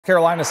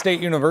Carolina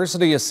State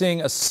University is seeing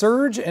a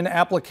surge in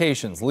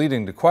applications,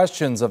 leading to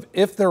questions of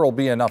if there will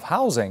be enough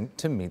housing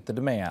to meet the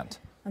demand.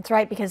 That's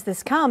right, because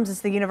this comes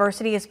as the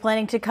university is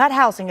planning to cut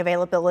housing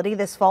availability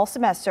this fall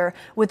semester,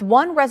 with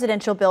one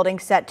residential building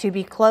set to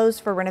be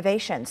closed for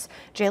renovations.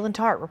 Jalen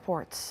Tart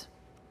reports.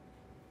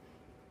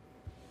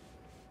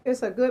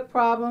 It's a good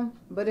problem,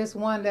 but it's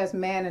one that's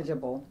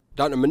manageable.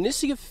 Dr.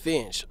 Monicia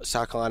Finch,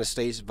 South Carolina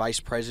State's Vice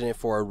President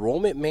for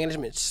Enrollment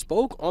Management,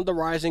 spoke on the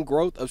rising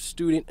growth of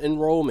student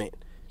enrollment.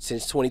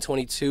 Since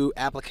 2022,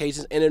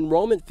 applications and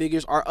enrollment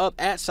figures are up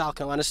at South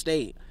Carolina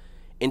State.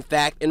 In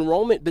fact,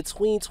 enrollment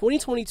between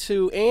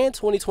 2022 and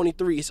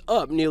 2023 is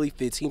up nearly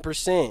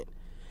 15%.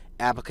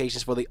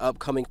 Applications for the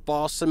upcoming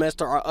fall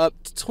semester are up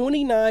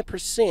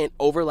 29%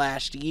 over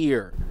last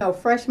year.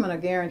 Freshmen are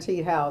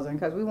guaranteed housing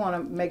because we want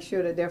to make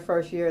sure that their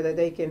first year that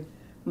they can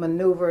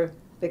maneuver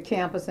the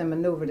campus and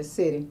maneuver the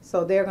city.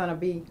 So they're going to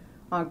be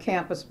on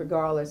campus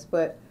regardless.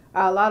 But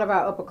a lot of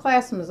our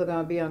upperclassmen are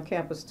going to be on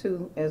campus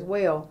too as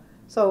well.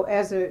 So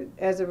as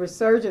a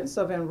resurgence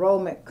of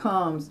enrollment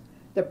comes,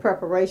 the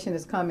preparation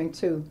is coming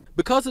too.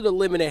 Because of the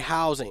limited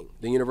housing,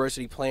 the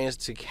university plans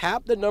to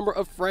cap the number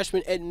of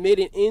freshmen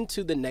admitted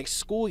into the next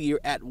school year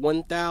at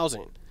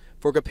 1,000.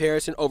 For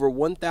comparison, over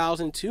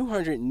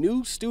 1,200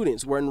 new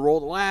students were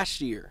enrolled last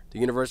year. The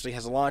university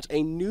has launched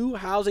a new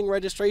housing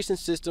registration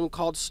system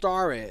called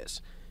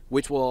StarRez,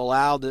 which will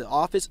allow the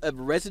Office of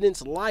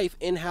Residence Life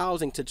and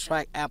Housing to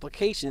track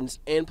applications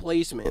and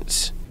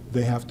placements.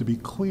 They have to be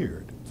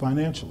cleared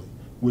financially,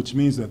 which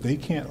means that they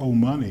can't owe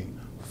money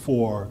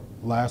for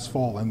last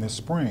fall and this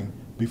spring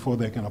before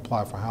they can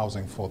apply for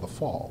housing for the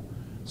fall.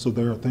 So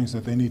there are things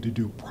that they need to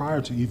do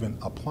prior to even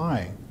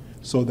applying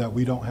so that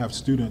we don't have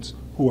students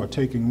who are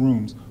taking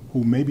rooms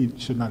who maybe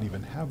should not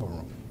even have a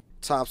room.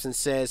 Thompson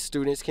says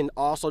students can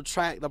also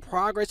track the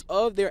progress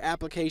of their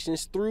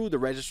applications through the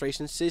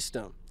registration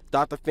system.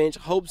 Dr. Finch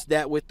hopes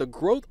that with the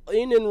growth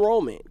in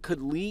enrollment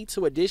could lead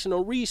to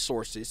additional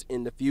resources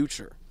in the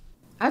future.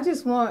 I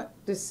just want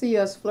to see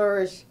us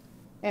flourish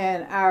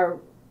and our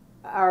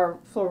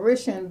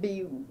flourishing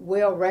be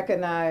well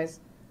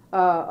recognized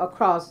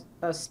across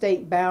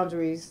state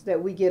boundaries,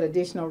 that we get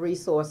additional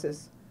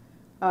resources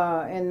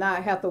and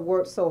not have to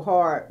work so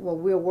hard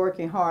when we're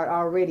working hard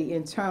already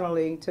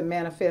internally to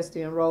manifest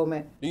the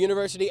enrollment. The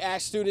university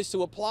asked students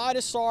to apply to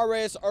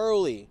StarRez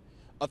early.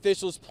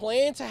 Officials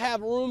plan to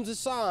have rooms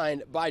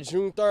assigned by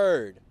June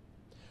 3rd.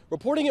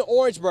 Reporting in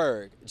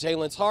Orangeburg,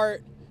 Jalen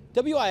Tart,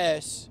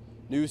 WIS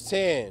News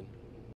 10.